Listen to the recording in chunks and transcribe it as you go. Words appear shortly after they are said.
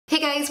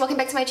guys, welcome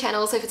back to my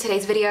channel. So for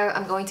today's video,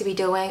 I'm going to be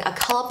doing a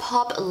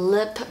ColourPop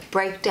lip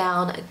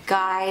breakdown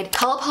guide.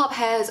 ColourPop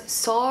has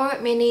so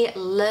many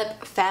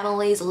lip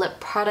families,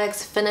 lip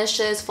products,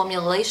 finishes,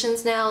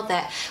 formulations now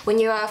that when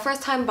you're a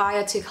first time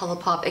buyer to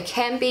ColourPop, it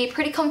can be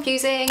pretty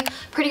confusing,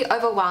 pretty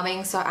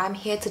overwhelming. So I'm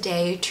here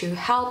today to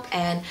help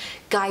and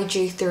guide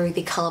you through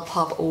the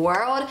ColourPop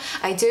world.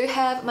 I do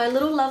have my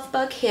little love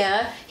bug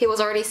here. He was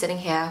already sitting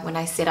here when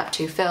I set up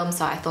to film,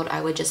 so I thought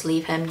I would just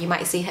leave him. You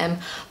might see him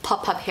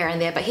pop up here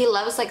and there, but he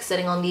loves like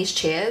sitting on these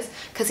chairs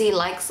because he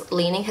likes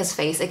leaning his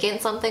face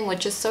against something,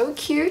 which is so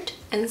cute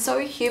and so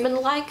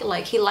human-like.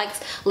 Like he likes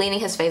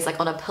leaning his face like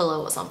on a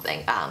pillow or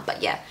something.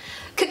 But yeah.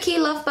 Cookie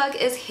Lovebug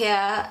is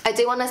here. I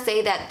do want to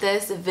say that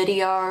this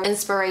video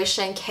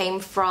inspiration came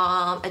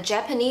from a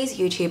Japanese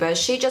YouTuber.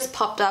 She just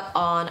popped up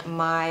on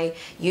my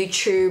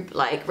YouTube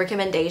like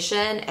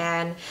recommendation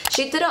and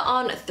she did it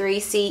on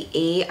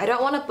 3CE. I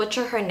don't want to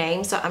butcher her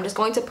name, so I'm just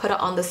going to put it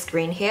on the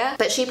screen here.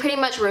 But she pretty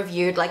much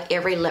reviewed like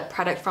every lip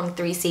product from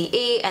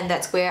 3CE, and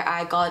that's where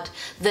I got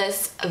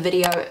this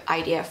video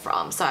idea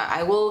from. So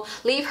I will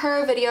leave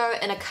her video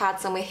in a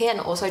card somewhere here and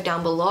also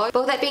down below.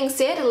 But with that being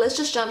said, let's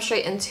just jump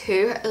straight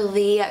into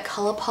the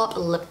ColourPop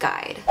lip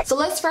guide. So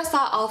let's first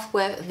start off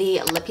with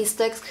the LIPPIE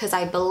sticks, because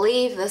I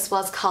believe this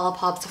was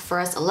ColourPop's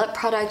first lip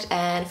product,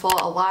 and for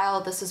a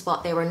while this is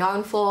what they were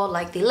known for,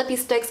 like the LIPPIE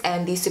sticks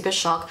and the Super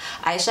Shock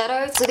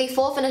eyeshadows. So the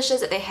four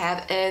finishes that they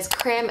have is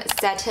creme,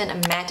 satin,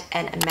 matte,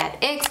 and matte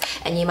X.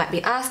 And you might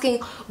be asking,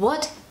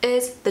 what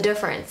is the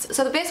difference?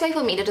 So the best way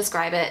for me to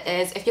describe it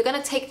is, if you're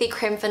gonna take the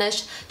creme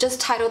finish,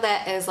 just title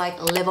that as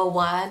like level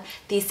 1,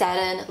 the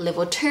satin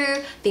level 2,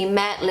 the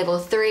matte level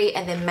 3,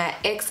 and then matte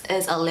X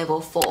is a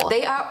level 4.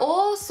 They are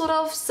all sort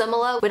of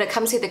similar when it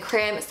comes to the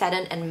creme,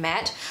 satin, and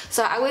matte.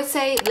 So I would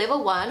say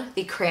level 1,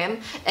 the creme,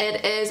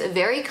 it is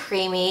very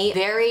creamy,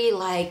 very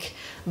like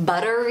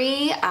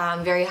buttery,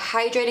 very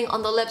hydrating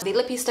on the lips. The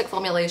LIPPIE stick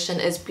formulation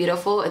is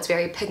beautiful. It's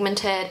very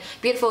pigmented,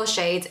 beautiful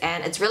shades,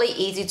 and it's really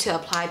easy to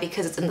apply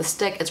because it's in the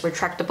stick, it's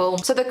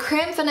retractable. So the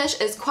creme finish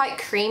is quite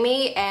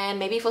creamy, and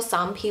maybe for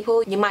some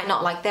people you might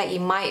not like that.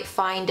 You might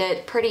find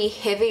it pretty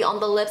heavy on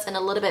the lips and a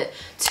little bit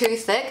too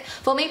thick.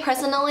 For me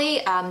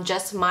personally,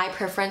 just my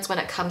preference when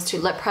it comes to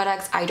lip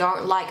products, I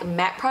don't like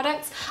matte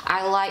products.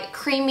 I like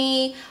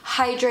creamy,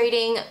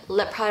 hydrating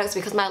lip products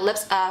because my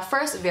lips are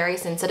first very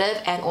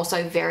sensitive and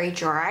also very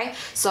dry.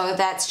 So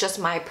that's just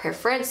my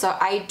preference. So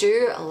I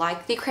do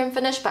like the creme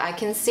finish, but I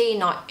can see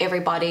not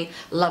everybody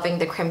loving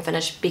the creme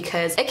finish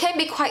because it can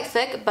be quite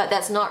thick, but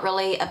that's not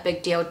really a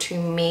big deal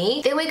to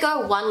me. Then we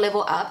go one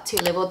level up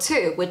to level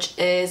 2, which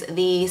is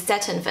the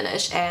satin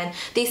finish, and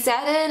the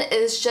satin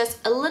is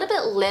just a little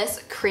bit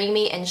less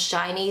creamy and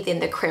shiny than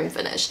the creme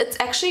finish. It's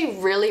actually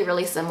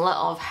really similar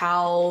of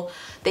how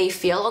they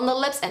feel on the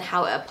lips and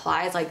how it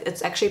applies. Like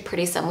it's actually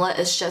pretty similar.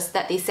 It's just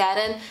that the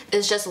satin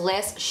is just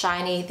less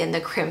shiny than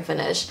the creme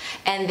finish.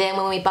 And then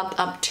when we bump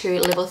up to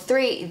level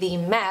 3, the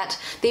matte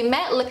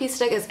LIPPIE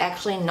stick is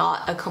actually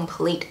not a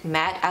complete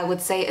matte. I would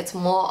say it's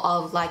more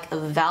of like a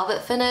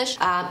velvet finish.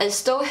 It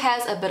still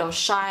has a bit of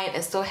shine,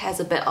 it still has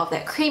a bit of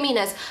that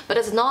creaminess, but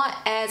it's not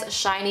as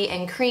shiny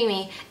and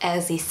creamy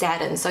as the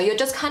satin. So you're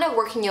just kind of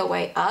working your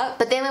way up.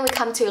 But then when we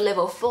come to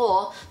level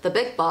 4, the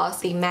big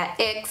boss, the matte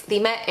X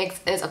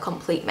is a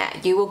complete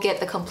matte. You will get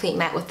the complete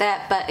matte with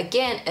that, but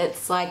again,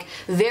 it's like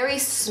very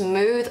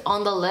smooth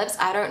on the lips.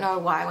 I don't know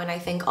why when I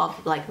think of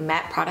like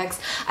matte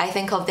products, I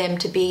think of them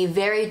to be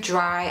very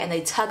dry and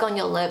they tug on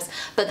your lips,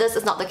 but this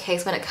is not the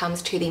case when it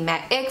comes to the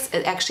matte X.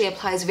 It actually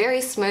applies very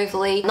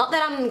smoothly. Not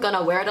that I'm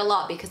gonna wear it a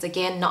lot because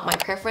again, not my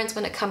preference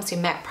when it comes to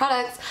matte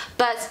products,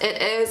 but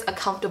it is a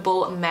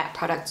comfortable matte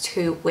product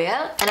to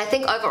wear. And I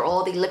think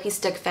overall the LIPPIE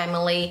stick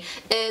family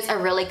is a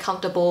really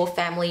comfortable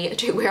family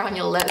to wear on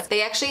your lips.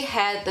 They actually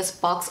had this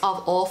box of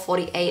all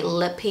 48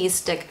 LIPPIE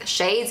stick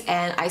shades,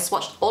 and I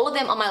swatched all of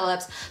them on my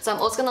lips, so I'm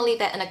also going to leave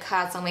that in a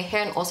card somewhere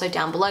here and also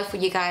down below for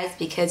you guys,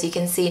 because you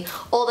can see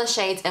all the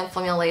shades and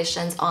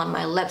formulations on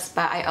my lips,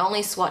 but I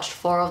only swatched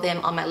 4 of them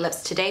on my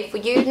lips today for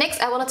you.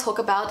 Next I want to talk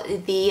about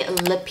the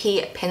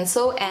LIPPIE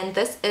pencil, and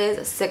this is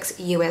 $6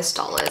 US.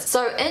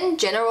 So in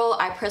general,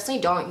 I personally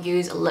don't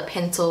use lip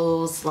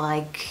pencils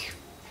like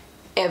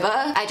ever.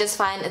 I just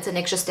find it's an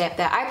extra step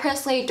that I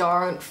personally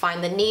don't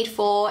find the need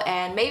for,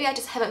 and maybe I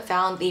just haven't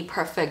found the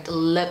perfect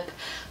lip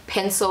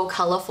pencil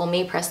color for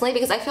me personally,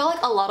 because I feel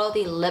like a lot of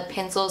the lip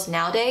pencils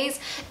nowadays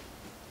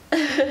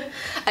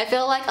I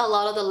feel like a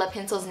lot of the lip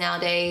pencils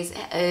nowadays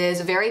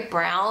is very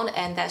brown,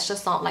 and that's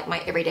just not like my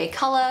everyday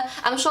color.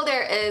 I'm sure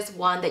there is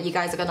one that you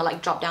guys are gonna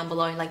like drop down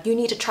below and like, you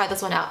need to try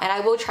this one out, and I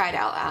will try it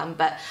out.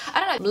 But I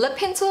don't know, lip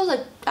pencils,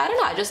 I don't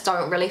know, I just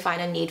don't really find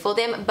a need for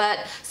them. But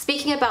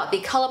speaking about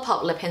the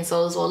ColourPop lip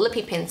pencils or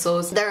LIPPIE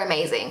pencils, they're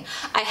amazing.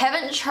 I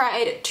haven't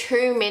tried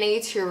too many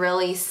to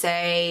really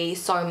say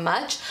so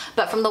much,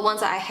 but from the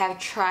ones that I have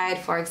tried,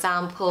 for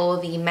example,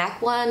 the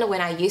MAC one,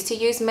 when I used to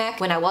use MAC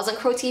when I wasn't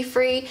cruelty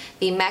free,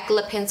 the MAC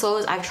lip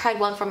pencils. I've tried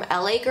one from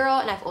LA Girl,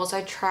 and I've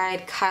also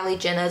tried Kylie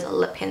Jenner's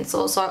lip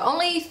pencil. So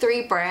only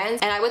 3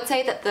 brands, and I would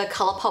say that the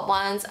ColourPop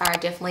ones are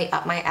definitely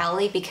up my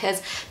alley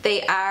because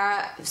they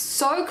are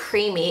so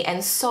creamy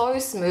and so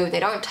smooth. They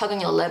don't tug on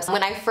your lips.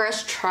 When I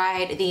first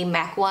tried the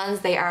MAC ones,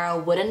 they are a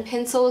wooden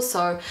pencil,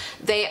 so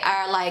they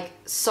are like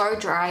so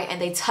dry and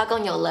they tug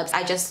on your lips.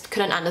 I just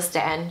couldn't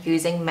understand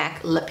using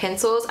MAC lip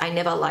pencils. I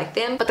never liked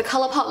them. But the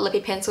ColourPop lippy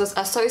pencils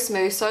are so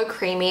smooth, so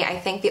creamy. I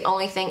think the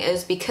only thing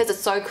is because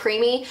it's so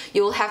creamy,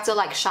 you'll have to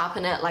like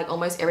sharpen it like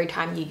almost every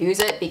time you use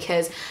it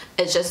because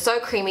it's just so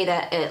creamy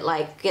that it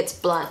like gets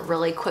blunt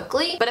really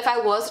quickly. But if I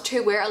was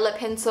to wear a lip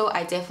pencil,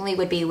 I definitely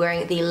would be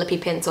wearing the lippy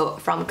pencil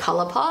from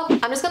ColourPop.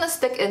 I'm just gonna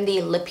stick in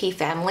the LIPPIE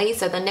family.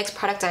 So the next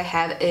product I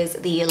have is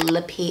the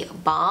LIPPIE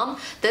Balm.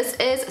 This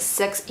is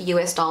 $6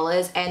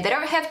 US, and they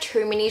don't have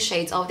too many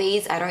shades of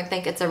these. I don't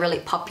think it's a really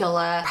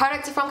popular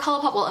product from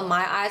ColourPop. Well, in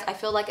my eyes, I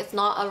feel like it's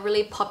not a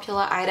really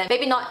popular item.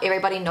 Maybe not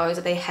everybody knows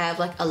that they have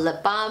like a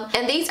lip balm,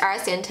 and these are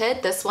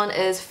scented. This one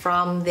is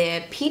from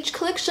their Peach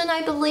collection,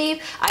 I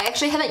believe. I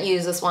actually haven't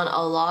used this one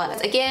a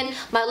lot. Again,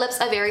 my lips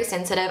are very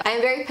sensitive. I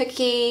am very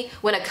picky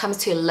when it comes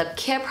to lip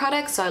care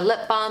products, so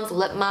lip balms,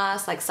 lip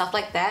masks, like stuff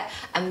like that.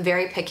 I'm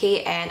very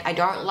picky, and I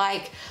don't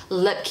like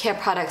lip care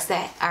products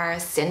that are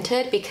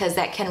scented because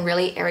that can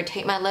really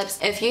irritate my lips.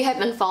 If you have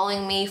been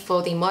following me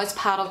for the most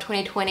part of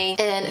 2020,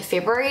 in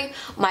February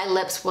my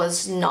lips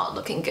was not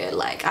looking good.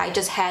 Like I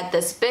just had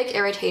this big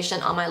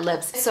irritation on my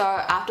lips. So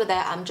after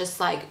that I'm just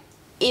like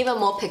even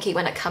more picky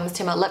when it comes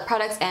to my lip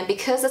products, and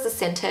because this is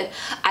scented,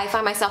 I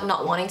find myself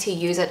not wanting to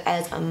use it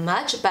as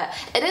much, but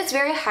it is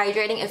very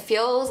hydrating. It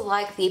feels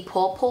like the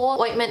Paw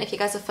Paw ointment, if you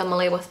guys are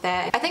familiar with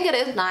that. I think it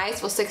is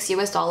nice for $6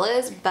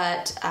 US,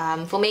 but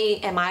for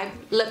me and my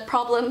lip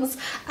problems,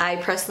 I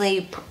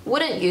personally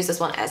wouldn't use this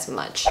one as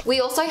much. We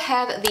also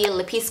have the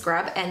LIPPIE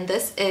scrub, and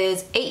this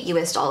is $8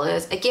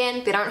 US.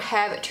 Again, they don't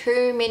have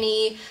too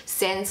many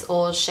scents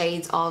or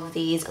shades of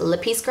these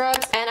LIPPIE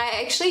scrubs, and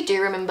I actually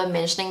do remember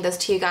mentioning this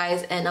to you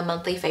guys in a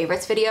monthly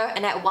favorites video,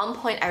 and at one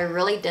point I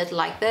really did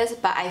like this,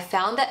 but I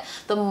found that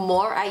the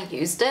more I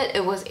used it,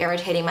 it was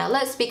irritating my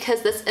lips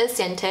because this is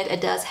scented.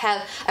 It does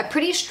have a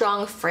pretty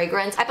strong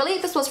fragrance. I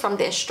believe this was from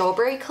their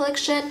strawberry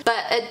collection,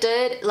 but it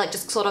did like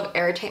just sort of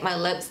irritate my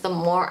lips the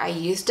more I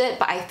used it.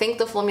 But I think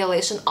the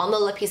formulation on the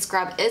LIPPIE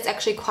scrub is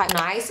actually quite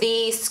nice.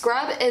 The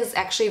scrub is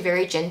actually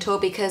very gentle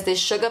because the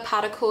sugar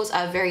particles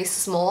are very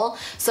small,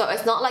 so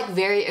it's not like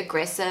very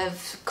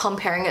aggressive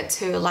comparing it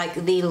to like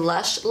the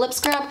Lush lip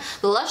scrub.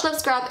 The Lush lip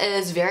scrub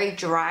is very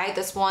dry.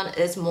 This one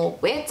is more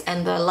wet,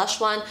 and the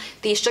Lush one,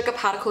 the sugar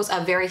particles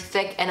are very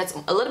thick and it's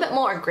a little bit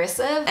more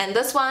aggressive, and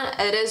this one,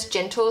 it is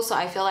gentle. So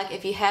I feel like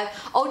if you have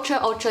ultra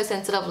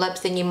sensitive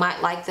lips, then you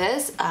might like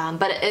this,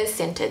 but it is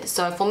scented.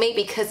 So for me,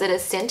 because it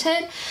is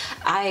scented,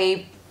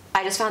 I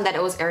just found that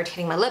it was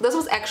irritating my lip. This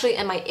was actually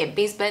in my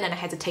empties bin and I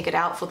had to take it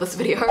out for this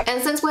video.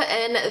 And since we're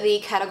in the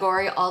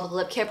category of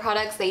lip care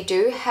products, they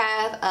do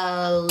have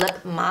a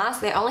lip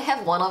mask. They only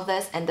have one of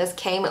this, and this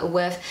came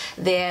with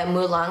their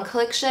Mulan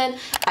collection.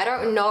 I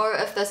don't know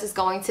if this is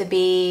going to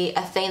be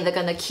a thing they're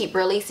gonna keep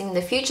releasing in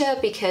the future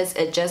because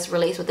it just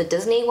released with the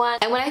Disney one.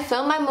 And when I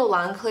filmed my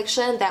Mulan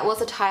collection, that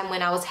was a time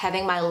when I was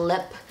having my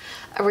lip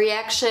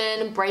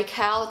reaction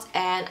breakout,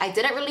 and I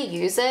didn't really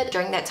use it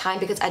during that time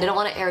because I didn't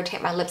want to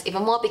irritate my lips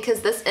even more,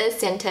 because this is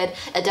scented.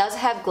 It does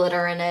have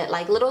glitter in it,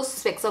 like little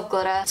specks of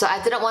glitter, so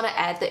I didn't want to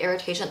add the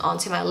irritation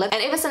onto my lip.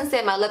 And ever since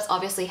then, my lips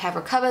obviously have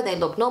recovered. They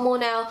look normal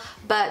now,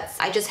 but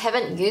I just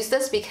haven't used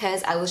this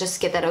because I was just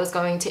scared that it was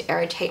going to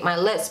irritate my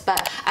lips.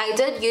 But I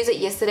did use it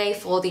yesterday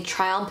for the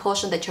try on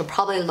portion that you're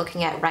probably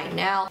looking at right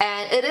now,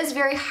 and it is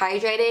very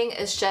hydrating.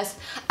 It's just,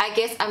 I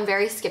guess I'm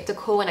very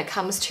skeptical when it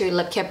comes to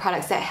lip care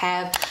products that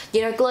have,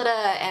 you know, glitter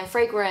and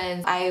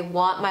fragrance. I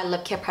want my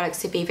lip care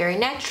products to be very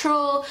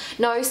natural,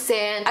 no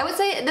scent. I would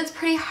say it's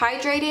pretty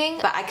hydrating,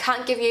 but I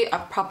can't give you a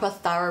proper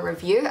thorough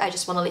review. I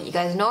just want to let you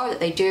guys know that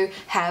they do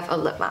have a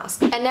lip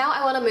mask. And now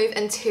I want to move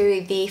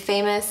into the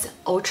famous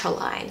Ultra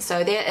line.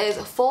 So there is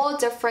 4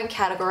 different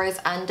categories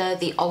under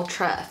the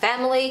Ultra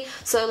family.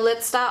 So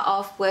let's start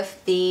off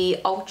with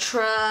the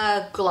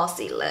Ultra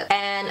Glossy Lip.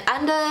 And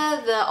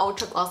under the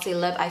Ultra Glossy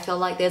Lip, I feel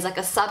like there's like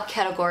a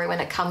subcategory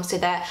when it comes to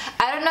that.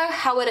 I don't know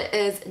how it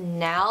is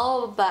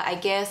now, but I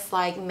guess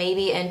like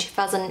maybe in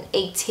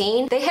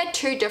 2018 they had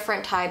 2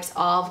 different types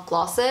of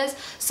glosses.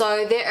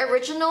 So their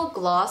original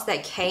gloss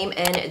that came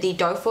in the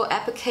doe foot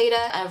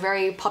applicator, a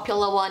very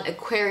popular one,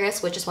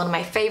 Aquarius, which is one of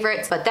my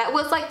favorites, but that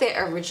was like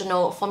their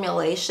original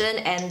formulation.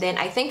 And then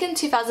I think in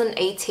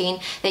 2018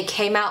 they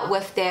came out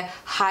with their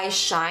High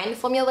Shine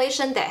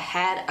formulation that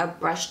had a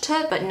brush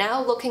tip. But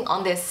now looking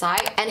on their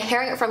site and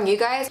hearing it from you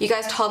guys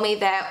told me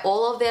that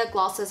all of their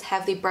glosses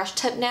have the brush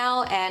tip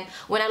now, and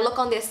when I look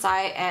on their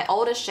site at at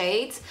older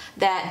shades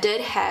that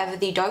did have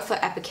the doe foot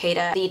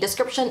applicator, the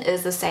description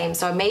is the same.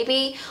 So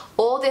maybe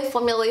all their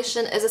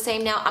formulation is the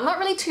same now. I'm not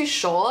really too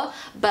sure,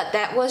 but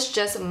that was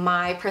just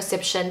my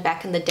perception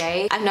back in the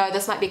day. I know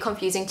this might be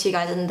confusing to you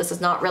guys and this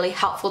is not really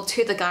helpful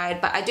to the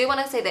guide, but I do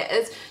want to say there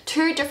is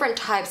two different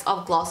types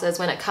of glosses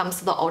when it comes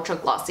to the ultra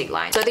glossy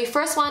line. So the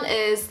first one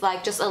is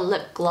like just a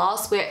lip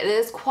gloss where it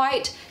is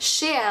quite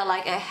sheer,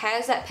 like it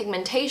has that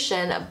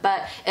pigmentation,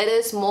 but it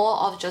is more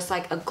of just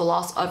like a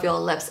gloss of your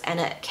lips, and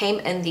it came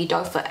in the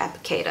doe foot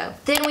applicator.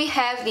 Then we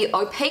have the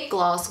opaque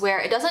gloss where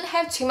it doesn't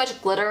have too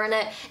much glitter in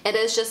it. It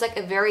is just like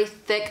a very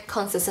thick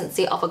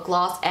consistency of a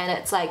gloss, and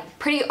it's like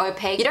pretty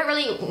opaque. You don't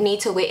really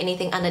need to wear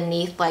anything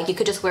underneath, like you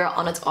could just wear it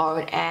on its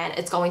own and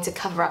it's going to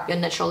cover up your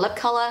natural lip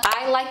color.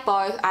 I like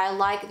both. I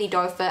like the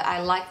doe foot,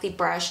 I like the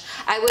brush.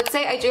 I would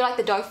say I do like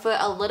the doe foot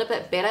a little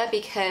bit better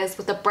because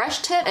with the brush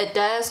tip it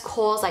does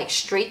cause like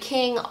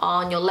streaking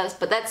on your lips,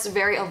 but that's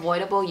very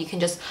avoidable. You can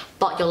just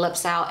blot your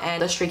lips out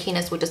and the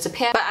streakiness will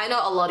disappear. But I know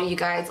a lot of you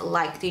guys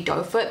like the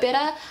doe foot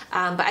better,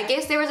 but I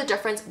guess there is a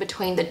difference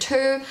between the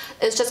two.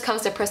 It just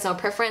comes to personal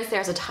preference.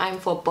 There's a time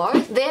for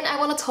both. Then I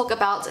want to talk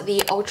about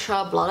the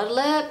ultra blotted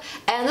lip,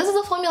 and this is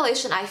a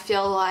formulation I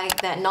feel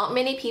like that not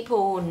many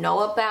people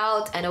know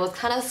about, and it was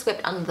kind of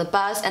swept under the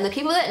bus, and the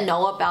people that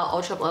know about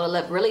ultra blotted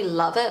lip really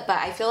love it, but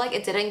I feel like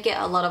it didn't get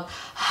a lot of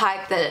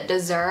hype that it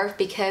deserved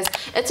because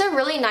it's a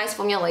really nice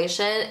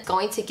formulation. It's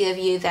going to give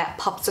you that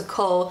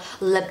popsicle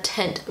lip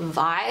tint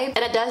vibe, and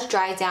it does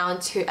dry down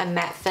to a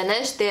matte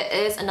finish. There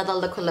is another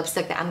liquid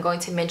lipstick that I'm going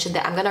to mention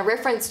that I'm going to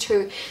reference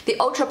to the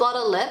ultra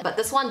blotted lip, but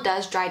this one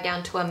does dry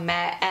down to a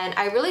matte, and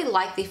I really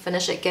like the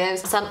finish it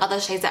gives. Some other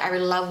shades that I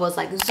really love was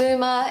like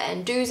Zuma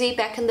and Doozy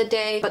back in the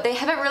day, but they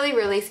haven't really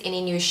released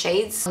any new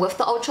shades with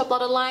the ultra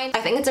blotted line.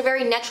 I think it's a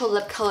very natural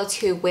lip color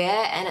to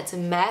wear, and it's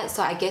matte,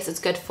 so I guess it's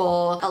good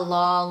for a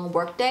long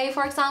work day,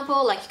 for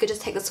example. Like you could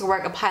just take this to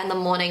work, apply it in the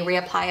morning,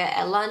 reapply it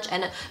at lunch,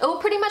 and it will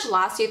pretty much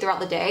last you throughout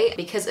the day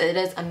because it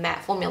is a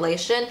matte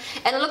formulation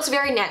and it looks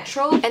very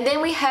natural. And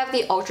then we have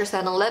the ultra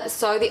satin lip.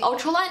 So the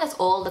ultra line is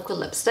all liquid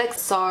lipsticks,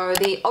 so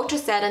the ultra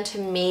satin to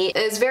me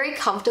is very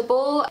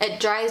comfortable. It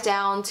dries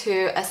down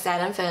to a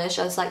satin finish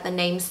as like the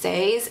name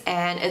says,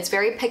 and it's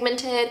very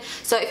pigmented.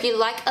 So if you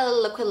like a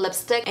liquid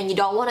lipstick and you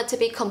don't want it to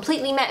be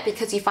completely matte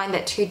because you find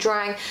that too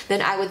drying,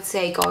 then I would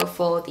say go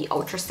for the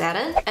ultra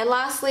satin. And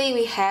lastly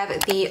we have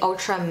the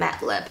ultra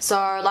matte lip. So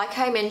like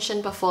I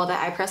mentioned before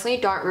that I personally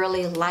don't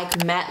really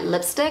like matte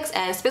lipsticks,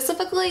 and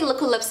specifically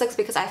liquid lipsticks,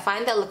 because I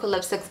find that liquid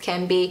lipsticks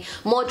can be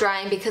more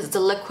drying because it's a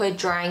liquid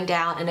drying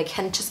down and it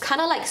can just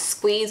kind of like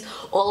squeeze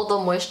all of the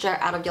moisture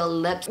out of your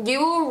lips. You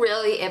will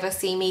rarely ever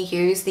see me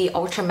use the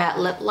ultra matte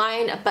lip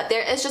line, but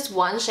there is just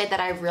one shade that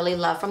I really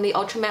love from the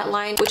ultra matte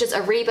line, which is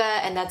Arriba,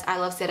 and that's I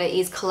Love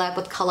Satai's collab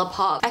with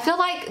ColourPop. I feel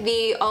like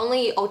the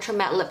only ultra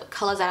matte lip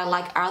colors that I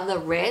like are the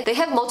red. They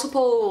have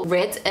multiple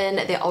reds in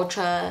their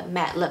ultra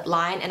matte lip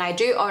line, and I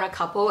do own a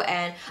couple,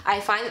 and I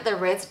find that the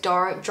reds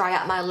don't dry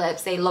out my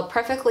lips. They look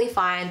perfectly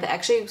fine. They're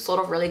actually sort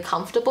of really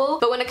comfortable.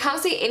 But when it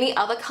comes to any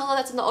other color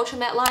that's in the ultra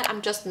matte line,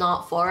 I'm just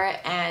not for it,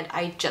 and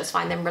I just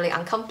find them really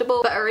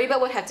uncomfortable. But Arriba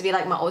would have to be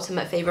like my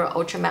ultimate favorite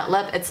ultra matte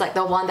lip. It's like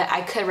the one that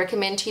I could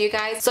recommend to you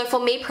guys. So for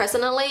me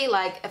personally,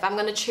 like if I'm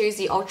gonna choose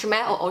the ultra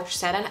matte or ultra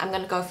satin, I'm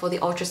gonna go for the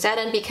ultra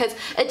satin because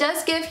it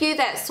does give you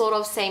that sort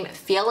of same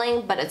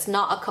feeling, but it's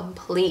not a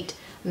complete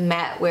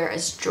matte where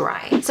it's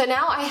drying. So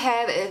now I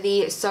have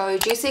the So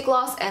Juicy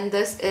gloss, and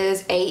this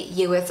is $8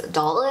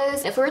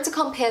 US. If we were to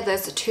compare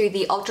this to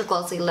the ultra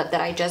glossy lip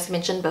that I just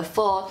mentioned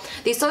before,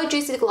 the So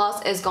Juicy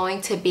gloss is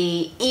going to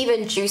be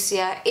even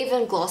juicier,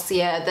 even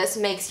glossier. This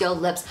makes your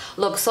lips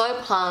look so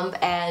plump,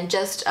 and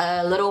just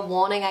a little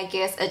warning, I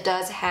guess, it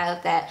does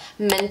have that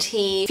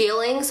minty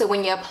feeling. So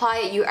when you apply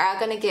it, you are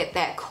going to get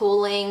that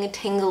cooling,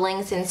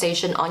 tingling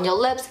sensation on your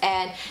lips,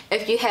 and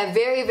if you have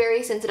very,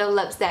 very sensitive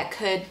lips, that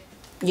could,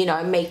 you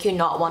know, make you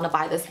not want to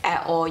buy this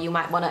at all. You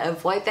might want to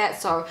avoid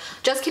that. So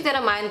just keep that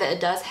in mind, that it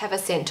does have a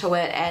scent to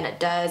it and it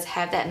does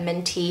have that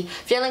minty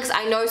feeling, because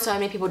I know so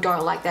many people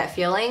don't like that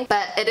feeling,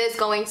 but it is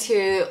going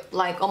to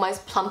like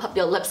almost plump up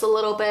your lips a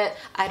little bit.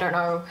 I don't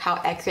know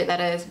how accurate that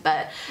is,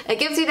 but it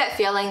gives you that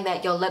feeling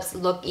that your lips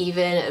look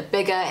even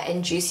bigger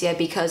and juicier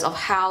because of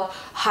how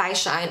high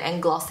shine and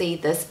glossy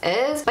this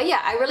is. But yeah,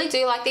 I really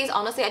do like these.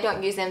 Honestly, I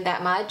don't use them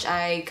that much.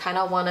 I kind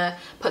of want to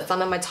put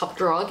some in my top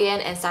drawer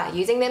again and start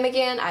using them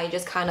again. I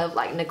just kind of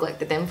like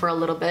neglected them for a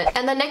little bit.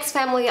 And the next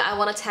family I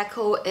want to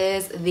tackle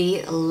is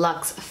the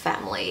Luxe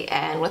family,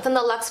 and within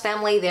the Luxe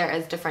family there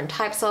is different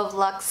types of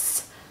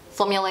Luxe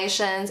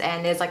formulations,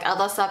 and there's like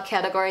other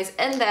subcategories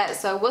in that.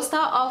 So we'll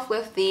start off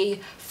with the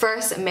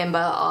first member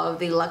of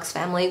the Luxe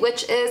family,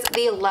 which is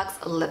the Luxe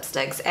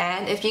lipsticks.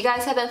 And if you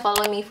guys have been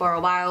following me for a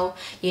while,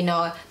 you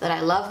know that I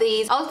love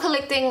these. I was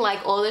collecting like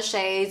all the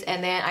shades,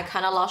 and then I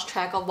kind of lost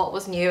track of what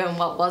was new and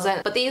what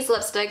wasn't, but these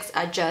lipsticks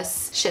are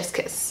just chef's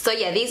kiss. So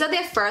yeah, these are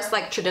their first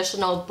like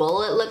traditional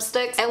bullet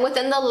lipsticks, and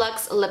within the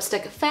Luxe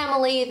lipstick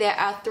family there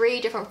are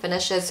 3 different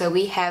finishes. So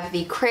we have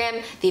the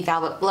creme, the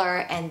velvet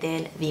blur, and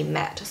then the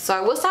matte.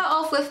 So we'll start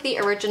off with the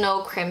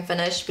original creme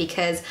finish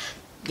because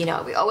you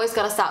know, we always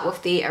gotta start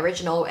with the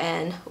original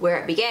and where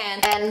it began.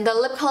 And the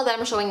lip color that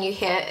I'm showing you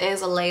here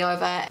is a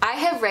Layover. I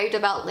have raved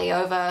about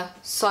Layover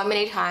so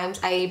many times.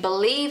 I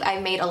believe I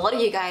made a lot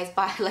of you guys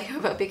buy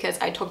Layover because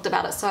I talked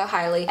about it so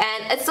highly.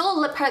 And it's still a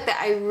lip product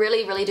that I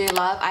really do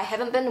love. I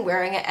haven't been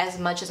wearing it as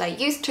much as I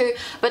used to,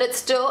 but it's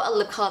still a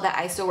lip color that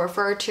I still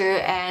refer to.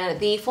 And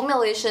the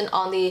formulation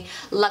on the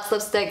Luxe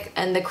lipstick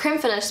and the creme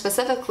finish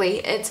specifically,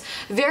 it's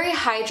very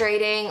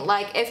hydrating.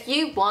 Like, if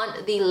you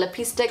want the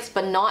lippy sticks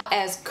but not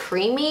as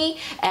creamy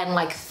and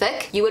like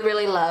thick, you would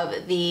really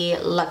love the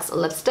Luxe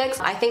lipsticks.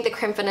 I think the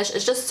creme finish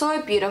is just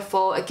so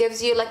beautiful. It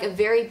gives you like a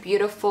very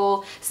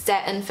beautiful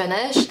satin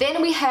finish.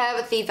 Then we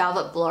have the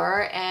Velvet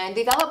Blur, and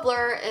the Velvet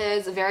Blur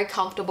is very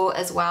comfortable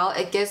as well.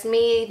 It gives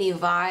me the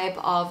vibe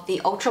of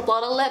the Ultra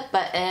Blotted Lip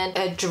but in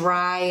a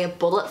dry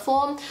bullet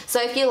form.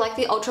 So if you like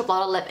the Ultra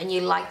Blotted Lip and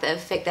you like the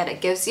effect that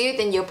it gives you,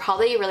 then you'll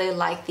probably really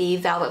like the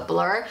Velvet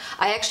Blur.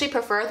 I actually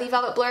prefer the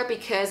Velvet Blur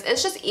because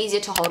it's just easier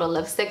to hold a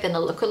lipstick than a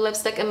liquid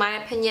lipstick in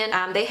my opinion.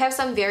 They have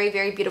some very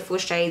beautiful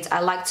shades. I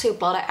like to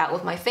blot it out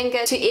with my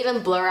finger to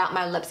even blur out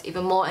my lips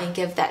even more and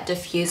give that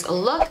diffused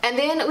look. And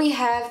then we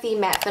have the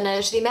matte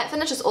finish. The matte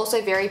finish is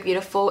also very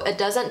beautiful. It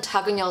doesn't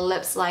tug on your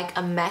lips like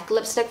a MAC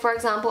lipstick, for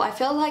example. I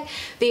feel like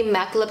the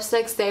MAC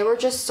lipsticks, they were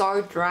just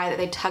so dry that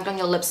they tugged on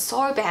your lips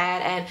so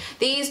bad, and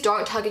these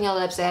don't tug on your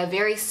lips. They're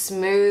very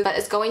smooth, but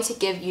it's going to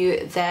give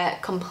you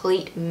that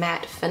complete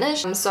matte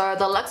finish. So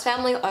the Luxe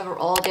family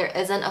overall, there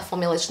isn't a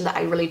formulation that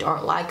I really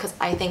don't like because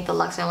I think the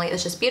Luxe family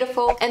is just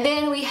beautiful. And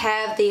then we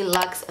have the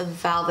Luxe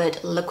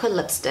Velvet Liquid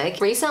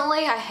Lipstick. Recently,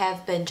 I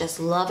have been just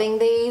loving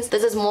these.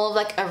 This is more of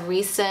like a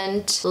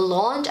recent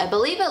launch. I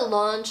believe it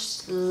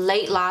launched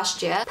late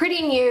last year.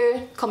 Pretty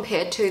new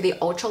compared to the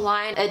Ultra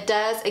line. It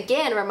does,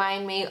 again,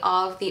 remind me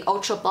of the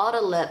Ultra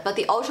Blotted Lip, but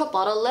the Ultra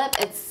Blotted Lip,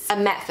 it's a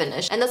matte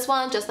finish. And this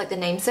one, just like the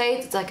name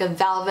says, it's like a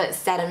velvet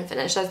satin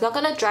finish. So it's not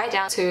gonna dry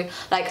down to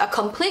like a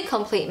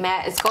complete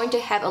matte. It's going to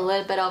have a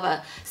little bit of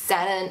a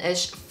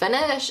satin-ish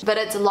finish, but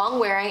it's long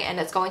wearing and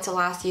it's going to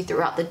last you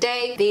throughout the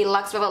day. The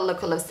Luxe Velvet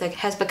Liquid Lipstick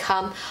has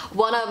become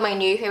one of my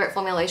new favorite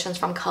formulations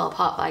from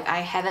ColourPop. Like, I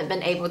haven't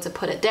been able to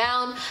put it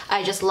down.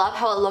 I just love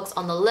how it looks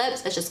on the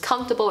lips. It's just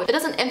comfortable. It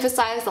doesn't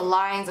emphasize the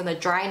lines and the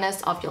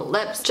dryness of your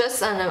lips.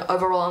 Just an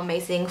overall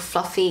amazing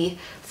fluffy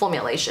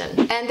formulation.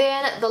 And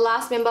then the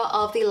last member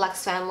of the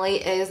Luxe family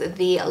is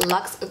the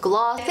Luxe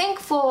Gloss. I think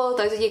for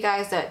those of you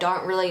guys that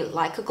don't really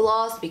like a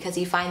gloss because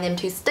you find them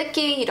too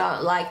sticky, you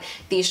don't like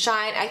the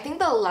shine, I think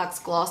the Luxe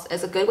Gloss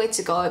is a good way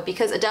to go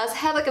because it does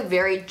have like a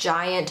very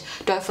giant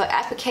doe foot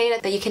applicator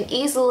that you can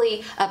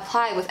easily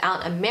apply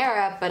without a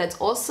mirror, but it's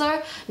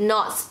also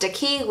not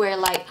sticky where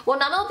like, well,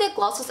 none of their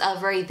glosses are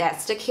very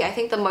that sticky. I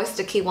think the most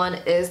sticky one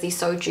is the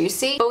So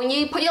Juicy. But when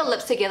you put your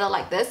lips together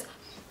like this,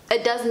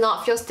 it does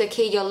not feel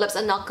sticky. Your lips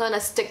are not gonna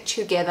stick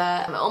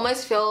together. It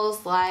almost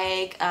feels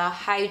like a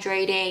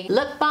hydrating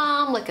lip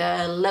balm, like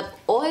a lip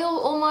oil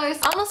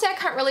almost. Honestly, I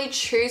can't really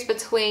choose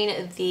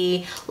between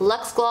the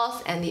Luxe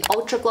Gloss and the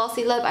Ultra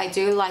Glossy Lip. I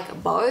do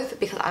like both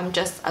because I'm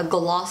just a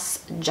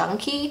gloss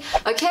junkie.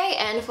 Okay,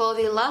 and for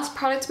the last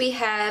product we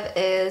have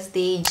is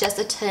the Just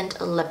a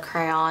Tint Lip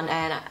Crayon,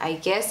 and I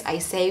guess I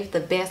saved the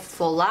best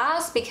for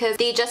last because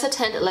the Just a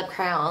Tint Lip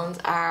Crayons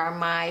are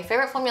my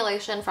favorite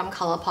formulation from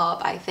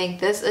ColourPop. I think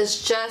this is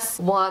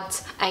just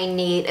what I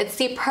need. It's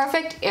the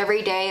perfect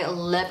everyday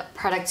lip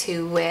product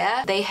to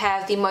wear. They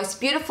have the most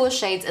beautiful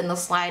shades in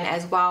this line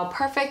as well.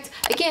 Perfect,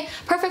 again,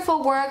 perfect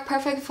for work,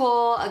 perfect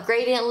for a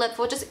gradient lip,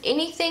 for just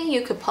anything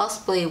you could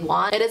possibly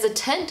want. It is a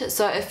tint,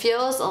 so it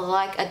feels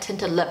like a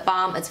tinted lip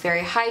balm. It's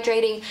very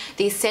hydrating.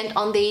 The scent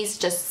on these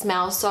just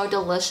smells so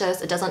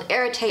delicious. It doesn't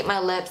irritate my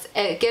lips.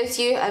 It gives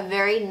you a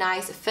very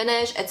nice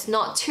finish. It's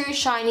not too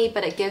shiny,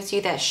 but it gives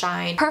you that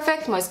shine.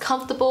 Perfect, most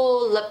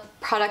comfortable lip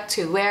product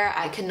to wear.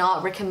 I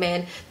cannot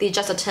recommend the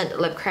Just a Tint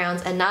lip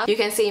crayons enough. You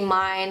can see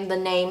mine, the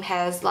name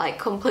has like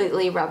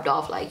completely rubbed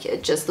off, like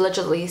it just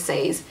literally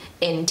says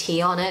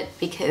NT on it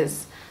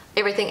because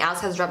everything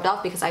else has rubbed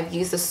off because I've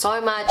used this so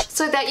much.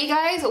 So that, you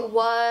guys,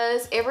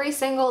 was every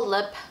single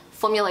lip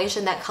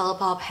formulation that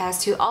ColourPop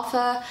has to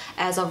offer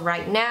as of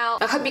right now.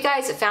 I hope you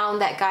guys found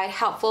that guide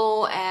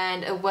helpful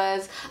and it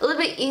was a little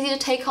bit easy to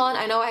take on.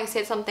 I know I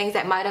said some things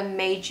that might have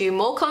made you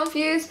more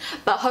confused,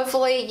 but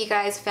hopefully you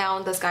guys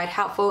found this guide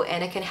helpful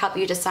and it can help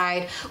you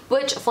decide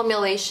which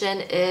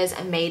formulation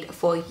is made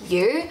for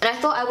you. And I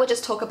thought I would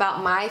just talk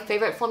about my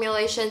favorite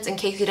formulations in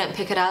case you didn't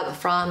pick it up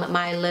from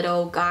my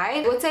little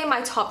guide. I would say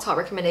my top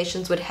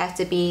recommendations would have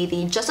to be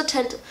the Just a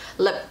Tint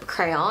lip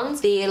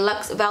crayons, the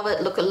Luxe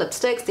Velvet Liquid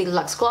Lipsticks, the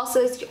Luxe Gloss,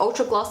 the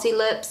Ultra Glossy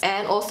lips,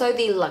 and also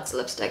the Luxe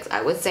lipsticks.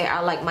 I would say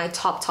are like my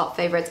top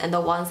favorites and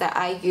the ones that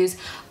I use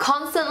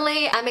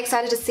constantly. I'm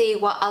excited to see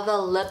what other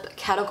lip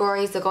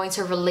categories they're going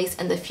to release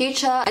in the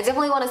future. I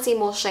definitely want to see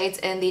more shades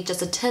in the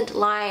Just a Tint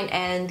line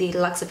and the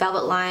Luxe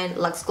Velvet line,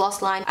 Luxe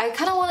Gloss line. I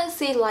kind of want to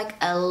see like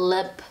a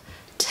lip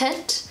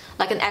tint,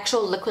 like an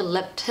actual liquid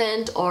lip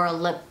tint or a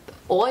lip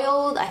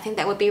oiled. I think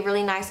that would be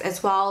really nice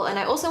as well. And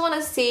I also want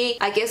to see,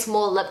 I guess,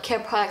 more lip care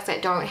products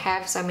that don't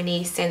have so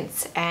many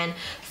scents and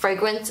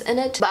fragrance in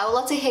it. But I would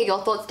love to hear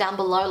your thoughts down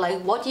below,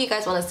 like what do you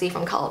guys want to see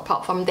from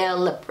ColourPop, from their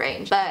lip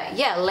range. But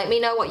yeah, let me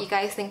know what you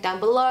guys think down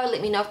below.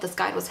 Let me know if this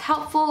guide was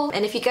helpful,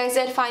 and if you guys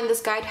did find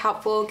this guide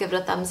helpful, give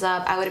it a thumbs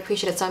up. I would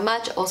appreciate it so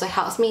much. Also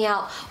helps me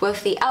out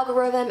with the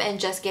algorithm and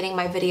just getting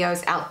my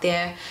videos out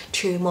there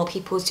to more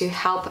people to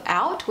help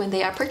out when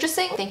they are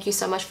purchasing. Thank you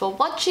so much for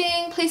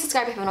watching. Please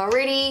subscribe if you haven't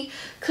already.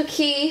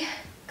 Cookie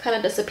kind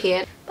of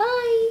disappeared.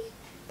 Bye.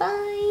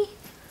 Bye.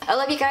 I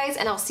love you guys,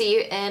 and I'll see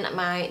you in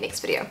my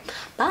next video.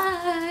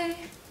 Bye.